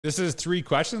This is Three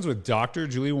Questions with Dr.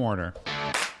 Julie Warner.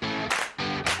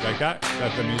 Like that?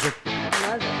 That's the music?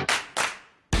 I love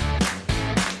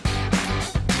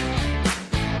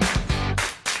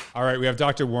it. All right, we have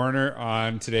Dr. Warner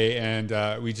on today, and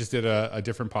we just did a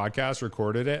different podcast,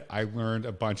 recorded it. I learned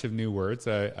a bunch of new words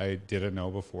I didn't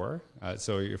know before.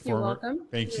 So you're welcome.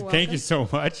 Thank you. You're Thank you welcome.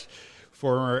 so much.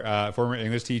 Former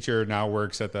English teacher, now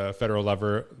works at the federal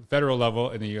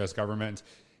level in the U.S. government,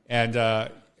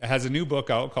 and has a new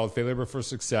book out called Failure Before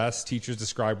Success. Teachers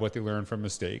describe what they learn from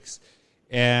mistakes.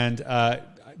 And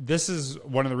this is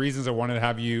one of the reasons I wanted to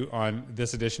have you on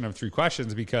this edition of Three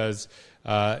Questions, because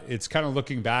it's kind of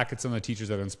looking back at some of the teachers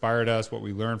that inspired us, what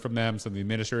we learned from them, some of the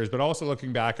administrators, but also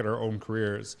looking back at our own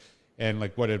careers and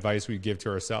like what advice we'd give to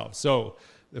ourselves. So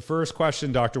the first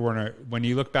question, Dr. Warner, when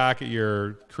you look back at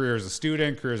your career as a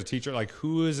student, career as a teacher, like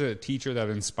who is a teacher that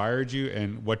inspired you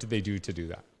and what did they do to do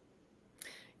that?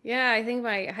 Yeah, I think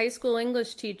my high school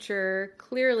English teacher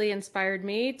clearly inspired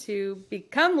me to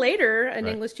become later an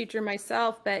Right. English teacher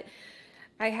myself. But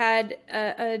I had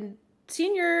a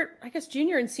senior, I guess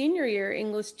junior and senior year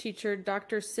English teacher,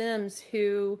 Dr. Sims,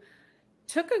 who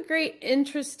took a great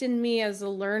interest in me as a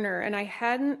learner. And I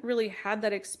hadn't really had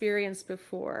that experience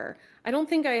before. I don't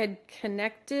think I had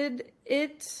connected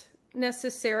it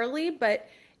necessarily, but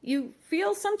you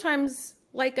feel sometimes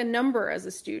like a number as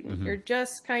a student. Mm-hmm. You're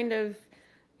just kind of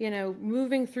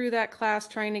moving through that class,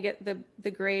 trying to get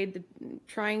the grade,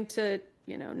 trying to,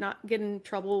 not get in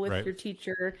trouble with Right. your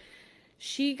teacher.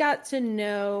 She got to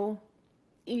know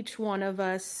each one of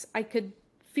us. I could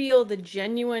feel the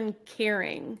genuine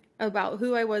caring about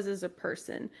who I was as a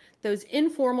person. Those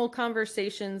informal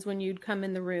conversations when you'd come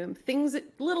in the room,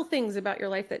 little things about your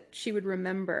life that she would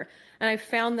remember. And I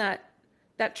found that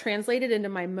translated into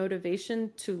my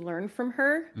motivation to learn from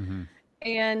her. Mm-hmm.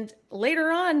 And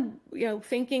later on,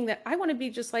 thinking that I want to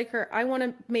be just like her. I want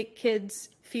to make kids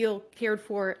feel cared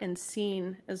for and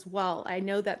seen as well. I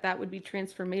know that would be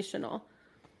transformational.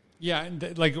 Yeah, and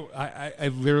I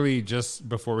literally just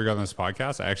before we got on this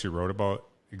podcast, I actually wrote about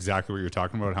exactly what you're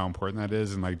talking about, how important that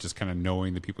is, and like just kind of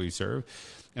knowing the people you serve.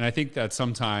 And I think that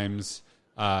sometimes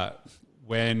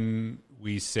when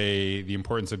we say the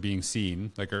importance of being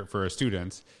seen, like for our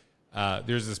students,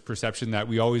 there's this perception that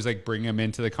we always like bring them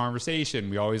into the conversation.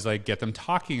 We always like get them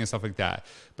talking and stuff like that.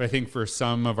 But I think for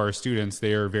some of our students,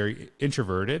 they are very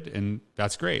introverted, and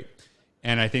that's great.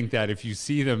 And I think that if you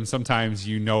see them, sometimes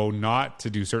not to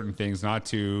do certain things, not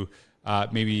to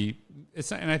maybe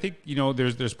it's not, and I think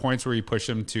there's points where you push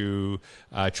them to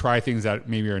try things that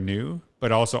maybe are new,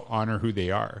 but also honor who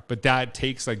they are. But that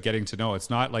takes like getting to know. It's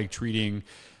not like treating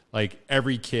like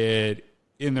every kid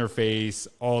in their face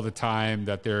all the time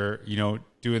that they're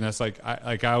doing this. Like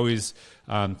I always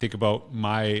think about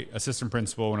my assistant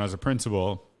principal when I was a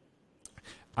principal.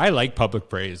 I like public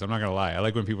praise. I'm not gonna lie. I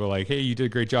like when people are like, "Hey, you did a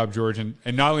great job, George," and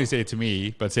not only say it to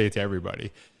me, but say it to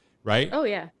everybody, right? Oh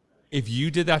yeah. If you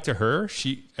did that to her,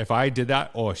 if I did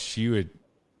that, she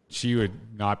would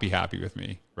not be happy with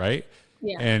me, right?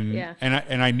 Yeah.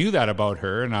 And I knew that about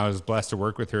her, and I was blessed to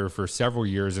work with her for several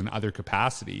years in other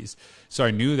capacities. So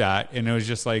I knew that, and it was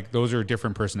just like those are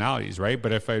different personalities, right?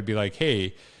 But if I'd be like,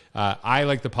 "Hey, I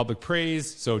like the public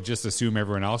praise," so just assume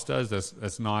everyone else does.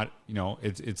 That's not,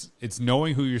 it's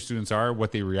knowing who your students are,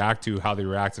 what they react to, how they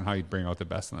react, and how you bring out the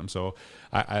best in them. So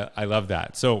I love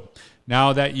that. So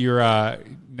now that you're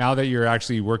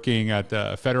actually working at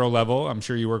the federal level, I'm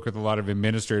sure you work with a lot of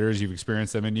administrators. You've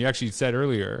experienced them, and you actually said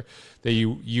earlier that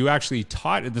you actually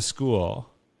taught in the school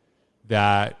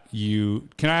that you.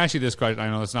 Can I ask you this question? I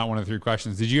know it's not one of the three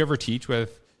questions. Did you ever teach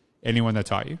with anyone that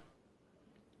taught you?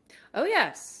 Oh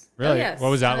yes. Really? Oh, yes. What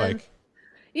was that like?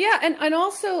 Yeah, and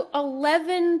also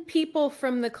 11 people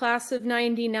from the class of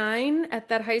 99 at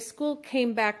that high school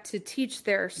came back to teach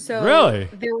there. So Really?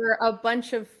 There were a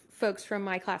bunch of folks from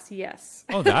my class, yes.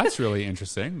 Oh, that's really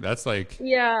interesting. That's like,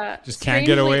 yeah, just can't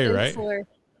get away, strangely right? insular.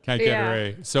 Can't get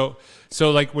away. So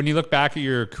like when you look back at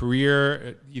your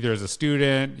career, either as a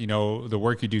student, the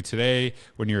work you do today,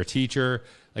 when you're a teacher,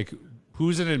 like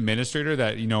who's an administrator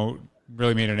that,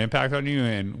 really made an impact on you,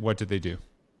 and what did they do?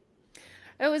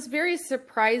 It was very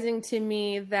surprising to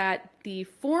me that the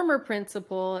former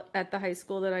principal at the high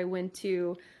school that I went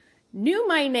to knew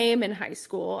my name in high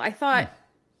school. I thought,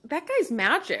 that guy's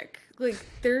magic. Like,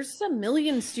 there's a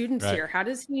million students Right. here. How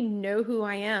does he know who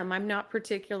I am? I'm not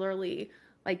particularly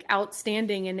like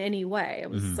outstanding in any way. I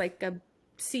was like a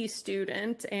C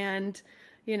student and,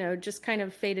 just kind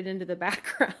of faded into the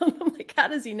background. I'm like, how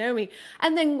does he know me?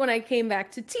 And then when I came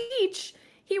back to teach,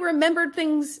 he remembered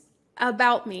things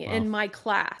about me in my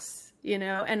class,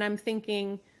 and I'm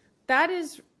thinking that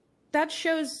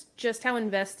shows just how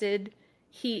invested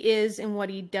he is and what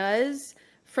he does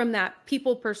from that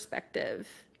people perspective.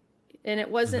 And it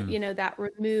wasn't, you know, that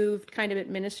removed kind of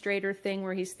administrator thing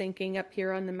where he's thinking up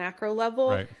here on the macro level.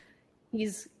 Right.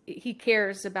 He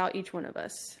cares about each one of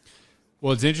us.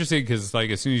 Well, it's interesting because,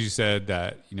 like, as soon as you said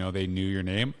that, you know, they knew your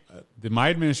name, my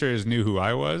administrators knew who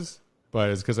I was, but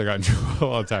it's because I got in trouble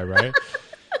all the time, right?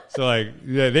 So, like,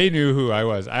 yeah, they knew who I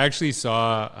was. I actually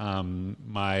saw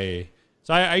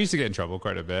I used to get in trouble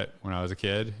quite a bit when I was a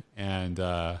kid, and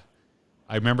I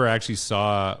remember I actually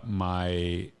saw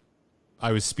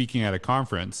I was speaking at a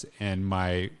conference, and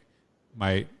my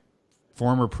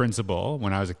former principal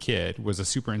when I was a kid was a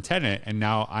superintendent, and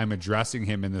now I'm addressing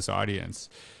him in this audience.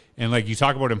 And like, you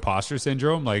talk about imposter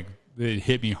syndrome, like it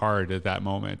hit me hard at that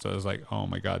moment. So I was like, oh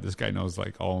my God, this guy knows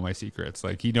like all my secrets.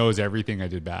 Like he knows everything I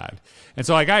did bad. And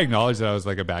so like, I acknowledged that I was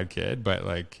like a bad kid, but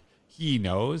like he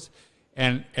knows.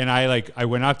 And I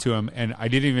went up to him and I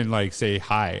didn't even like say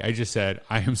hi. I just said,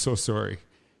 I am so sorry.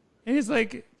 And he's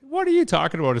like, what are you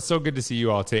talking about? It's so good to see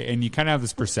you all today. And you kind of have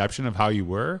this perception of how you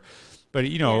were. But,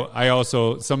 you know, I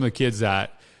also, some of the kids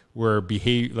that were we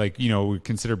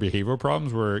consider behavioral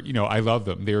problems were, you know, I love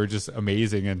them. They were just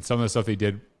amazing. And some of the stuff they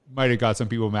did might have got some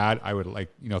people mad. I would like,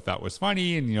 you know, thought was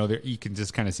funny. And, you know, you can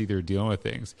just kind of see they're dealing with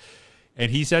things.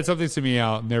 And he said something to me,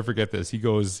 I'll never forget this. He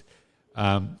goes,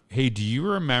 hey, do you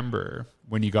remember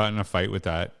when you got in a fight with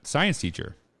that science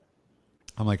teacher?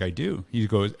 I'm like, I do. He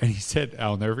goes, and he said,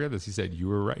 I'll never forget this. He said, you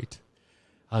were right.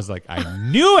 I was like, I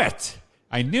knew it.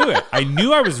 I knew it. I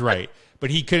knew I was right. But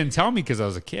he couldn't tell me because I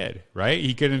was a kid, right?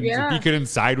 He couldn't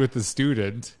side with the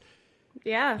student.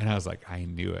 Yeah. And I was like, I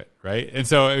knew it, right? And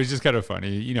so it was just kind of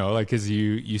funny, you know, like, because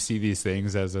you see these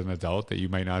things as an adult that you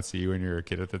might not see when you're a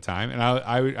kid at the time. And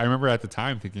I remember at the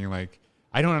time thinking, like,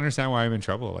 I don't understand why I'm in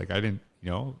trouble. Like, I didn't, you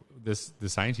know, the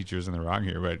science teacher is in the wrong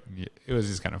here, but it was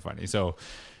just kind of funny. So,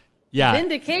 yeah.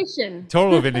 Vindication.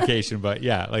 Total vindication. But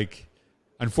yeah, like,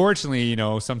 unfortunately, you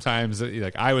know, sometimes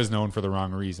like I was known for the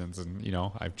wrong reasons, and, you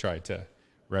know, I've tried to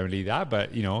remedy that.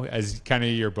 But, you know, as kind of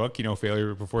your book, you know,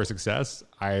 Failure Before Success,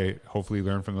 I hopefully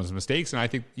learned from those mistakes. And I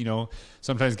think, you know,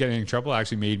 sometimes getting in trouble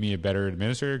actually made me a better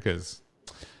administrator, because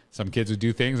some kids would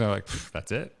do things and I'm like,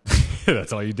 that's it.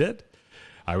 That's all you did.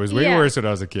 I was way worse when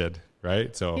I was a kid.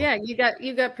 Right. So yeah, you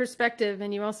got perspective,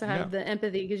 and you also have the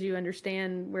empathy because you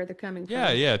understand where they're coming from.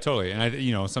 Yeah, totally. And I,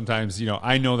 you know, sometimes, you know,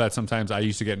 I know that sometimes I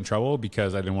used to get in trouble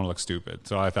because I didn't want to look stupid.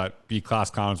 So I thought be class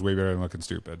clown is way better than looking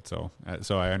stupid. So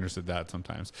I understood that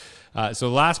sometimes. So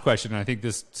the last question, and I think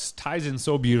this ties in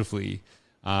so beautifully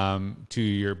to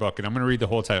your book, and I'm going to read the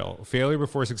whole title: Failure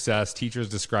Before Success, Teachers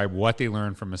Describe What They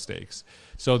Learn from Mistakes.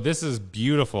 So this is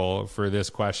beautiful for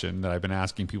this question that I've been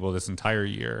asking people this entire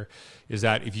year, is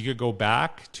that if you could go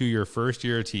back to your first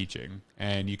year of teaching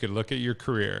and you could look at your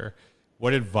career,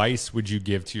 what advice would you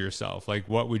give to yourself? Like,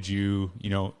 what would you, you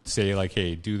know, say, like,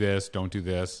 hey, do this, don't do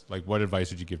this? Like, what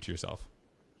advice would you give to yourself?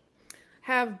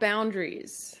 Have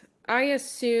boundaries. I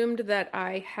assumed that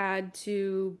I had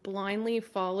to blindly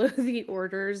follow the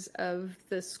orders of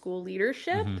the school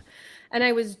leadership. And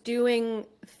I was doing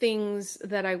things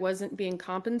that I wasn't being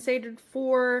compensated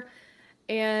for.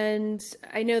 And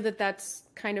I know that that's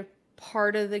kind of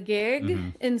part of the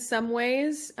gig in some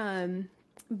ways.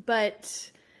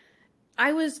 But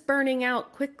I was burning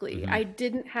out quickly. I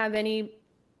didn't have any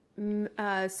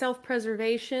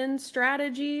self-preservation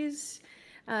strategies.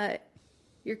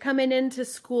 You're coming into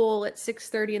school at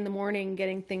 6:30 in the morning,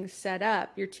 getting things set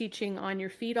up. You're teaching on your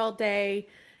feet all day,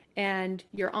 and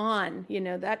you're on. You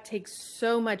know, that takes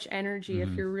so much energy if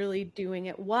you're really doing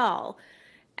it well.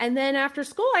 And then after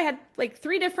school, I had like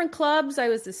 3 different clubs. I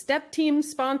was the step team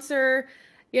sponsor.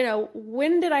 You know,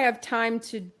 when did I have time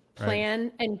to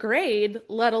plan and grade,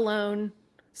 let alone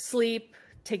sleep,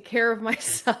 take care of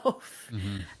myself?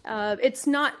 It's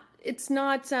not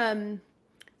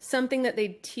something that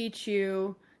they teach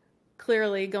you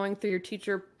clearly going through your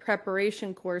teacher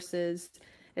preparation courses.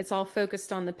 It's all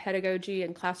focused on the pedagogy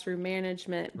and classroom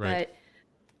management. But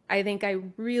I think I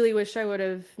really wish I would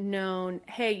have known,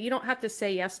 hey, you don't have to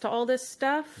say yes to all this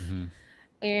stuff.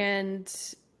 And,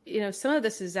 you know, some of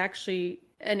this is actually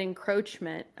an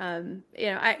encroachment. You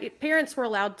know, parents were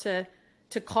allowed to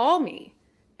call me,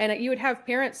 and you would have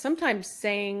parents sometimes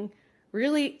saying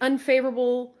really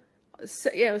unfavorable,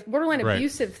 you know, borderline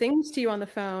abusive things to you on the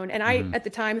phone. And I, at the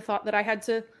time, thought that I had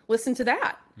to listen to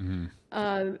that. You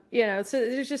know, so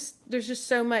there's just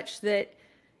so much that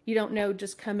you don't know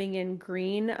just coming in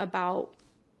green about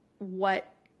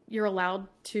what you're allowed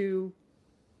to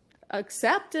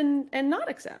accept and not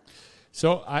accept.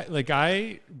 So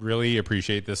I really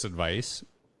appreciate this advice,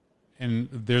 and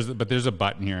there's a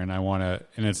button here, and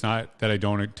and it's not that I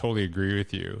don't totally agree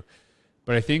with you,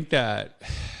 But I think that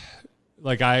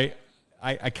like I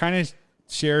kind of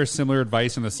share similar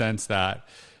advice in the sense that,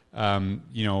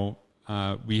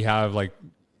 we have like,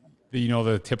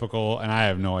 the typical, and I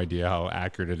have no idea how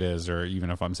accurate it is, or even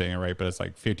if I'm saying it right, but it's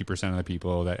like 50% of the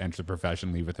people that enter the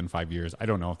profession leave within 5 years. I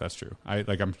don't know if that's true.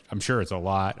 I'm sure it's a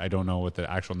lot. I don't know what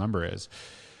the actual number is,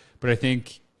 but I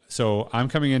think, so I'm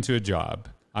coming into a job,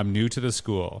 I'm new to the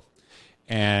school,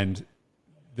 and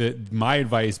my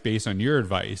advice based on your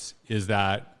advice is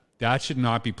that should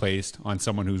not be placed on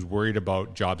someone who's worried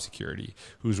about job security,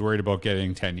 who's worried about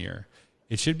getting tenure.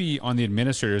 It should be on the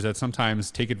administrators that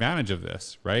sometimes take advantage of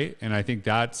this, right? And I think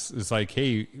it's like,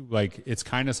 hey, like it's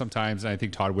kind of sometimes, and I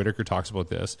think Todd Whitaker talks about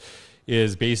this,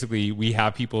 is basically we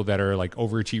have people that are like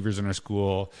overachievers in our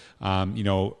school,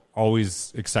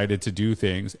 always excited to do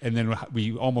things. And then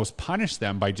we almost punish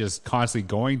them by just constantly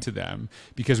going to them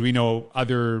because we know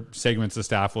other segments of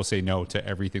staff will say no to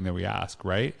everything that we ask,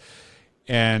 right?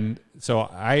 And so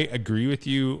I agree with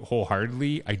you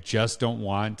wholeheartedly. I just don't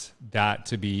want that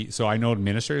to be, so I know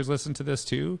administrators listen to this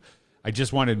too. I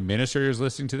just want administrators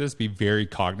listening to this be very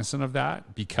cognizant of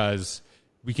that, because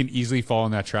we can easily fall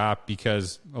in that trap,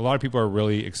 because a lot of people are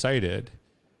really excited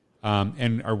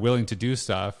and are willing to do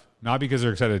stuff, not because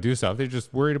they're excited to do stuff. They're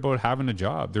just worried about having a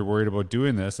job. They're worried about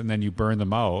doing this, and then you burn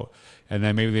them out, and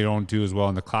then maybe they don't do as well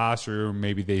in the classroom.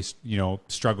 Maybe they,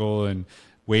 struggle in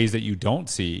ways that you don't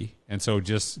see. And so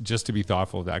just to be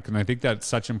thoughtful of that. And I think that's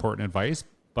such important advice,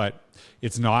 but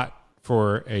it's not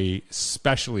for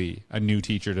especially a new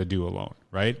teacher to do alone,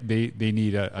 right? They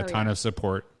need a ton of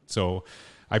support. So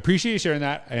I appreciate you sharing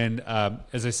that. And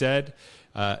as I said,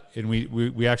 and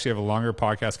we actually have a longer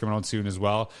podcast coming out soon as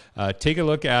well. Take a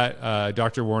look at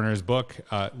Dr. Warner's book.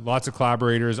 Lots of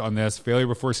collaborators on this. Failure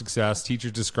Before Success.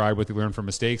 Teachers describe what they learn from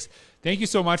mistakes. Thank you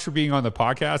so much for being on the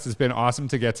podcast. It's been awesome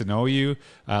to get to know you,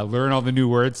 learn all the new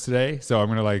words today. So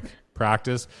I'm going to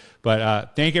practice.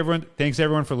 But thanks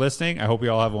everyone for listening. I hope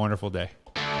you all have a wonderful day.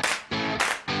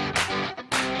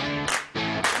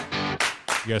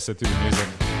 You guys sit through the music.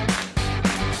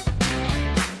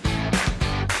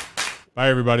 Bye,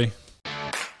 everybody.